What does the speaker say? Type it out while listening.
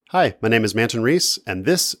Hi, my name is Manton Reese, and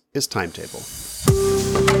this is Timetable.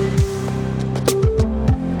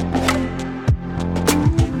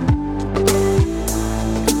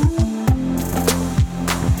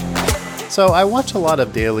 So I watch a lot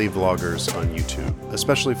of daily vloggers on YouTube,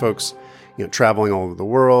 especially folks, traveling all over the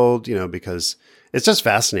world, because it's just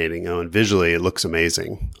fascinating, and visually it looks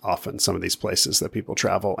amazing often, some of these places that people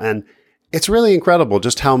travel. And it's really incredible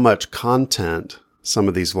just how much content some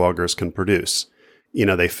of these vloggers can produce.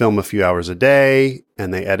 They film a few hours a day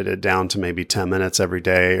and they edit it down to maybe 10 minutes every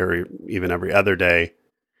day or even every other day.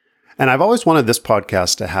 And I've always wanted this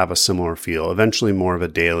podcast to have a similar feel, eventually more of a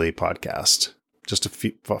daily podcast, just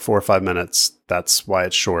 4 or 5 minutes. That's why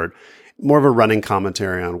it's short. More of a running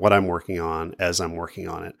commentary on what I'm working on as I'm working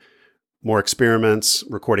on it. More experiments,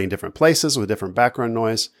 recording different places with different background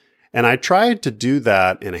noise. And I tried to do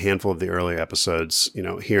that in a handful of the early episodes,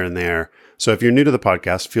 here and there. So if you're new to the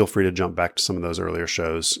podcast, feel free to jump back to some of those earlier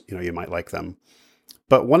shows. You might like them.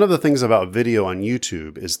 But one of the things about video on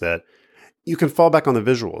YouTube is that you can fall back on the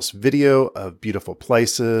visuals. Video of beautiful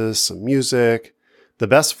places, some music. The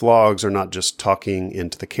best vlogs are not just talking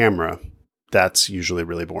into the camera. That's usually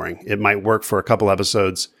really boring. It might work for a couple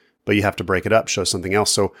episodes, but you have to break it up, show something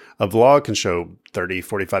else. So a vlog can show 30,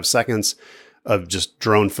 45 seconds of just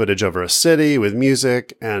drone footage over a city with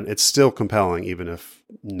music, and it's still compelling even if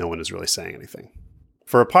no one is really saying anything.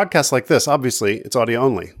 For a podcast like this, obviously, it's audio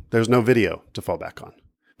only. There's no video to fall back on.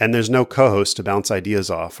 And there's no co-host to bounce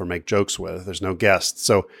ideas off or make jokes with. There's no guests.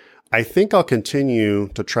 So I think I'll continue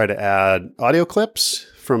to try to add audio clips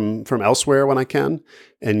from elsewhere when I can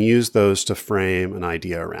and use those to frame an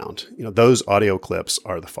idea around. Those audio clips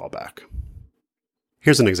are the fallback.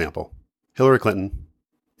 Here's an example. Hillary Clinton,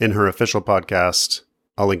 in her official podcast,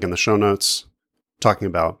 I'll link in the show notes, talking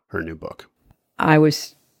about her new book. I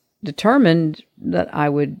was determined that I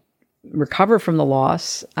would recover from the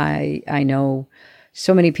loss. I know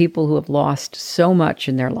so many people who have lost so much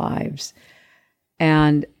in their lives,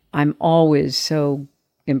 and I'm always so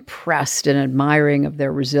impressed and admiring of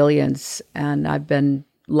their resilience. And I've been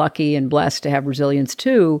lucky and blessed to have resilience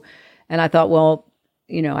too. And I thought, well,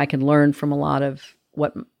 I can learn from a lot of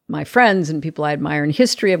what my friends and people I admire in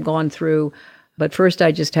history have gone through. But first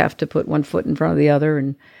I just have to put one foot in front of the other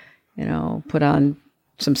and, put on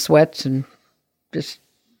some sweats and just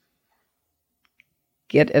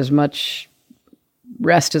get as much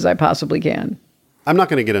rest as I possibly can. I'm not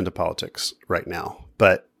going to get into politics right now,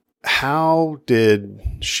 but how did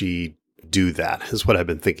she do that is what I've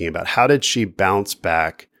been thinking about. How did she bounce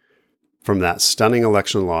back from that stunning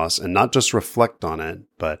election loss and not just reflect on it,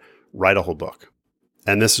 but write a whole book?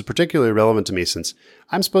 And this is particularly relevant to me since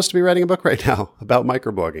I'm supposed to be writing a book right now about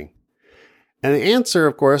microblogging. And the answer,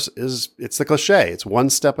 of course, is it's the cliche. It's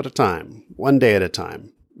one step at a time, one day at a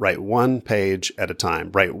time. Write one page at a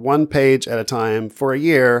time. Write one page at a time for a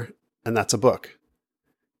year, and that's a book.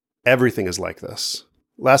 Everything is like this.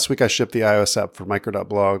 Last week, I shipped the iOS app for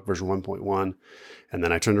Micro.blog version 1.1, and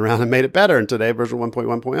then I turned around and made it better. And today, version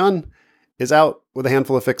 1.1.1 is out with a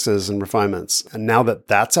handful of fixes and refinements. And now that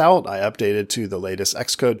that's out, I updated to the latest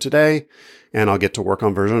Xcode today, and I'll get to work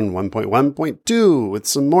on version 1.1.2 with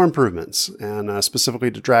some more improvements, and specifically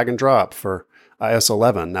to drag and drop for iOS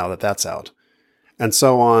 11 now that that's out. And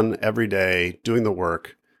so on every day, doing the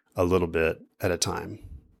work a little bit at a time.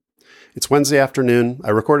 It's Wednesday afternoon. I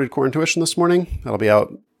recorded Core Intuition this morning. That'll be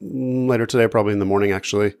out later today, probably in the morning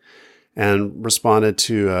actually, and responded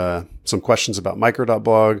to some questions about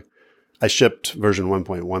Micro.blog. I shipped version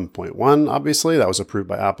 1.1.1, obviously. That was approved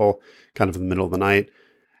by Apple kind of in the middle of the night.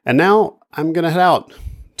 And now I'm going to head out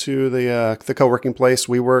to the co-working place,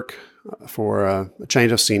 WeWork, for a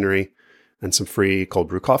change of scenery and some free cold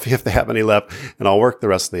brew coffee if they have any left. And I'll work the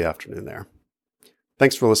rest of the afternoon there.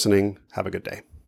 Thanks for listening. Have a good day.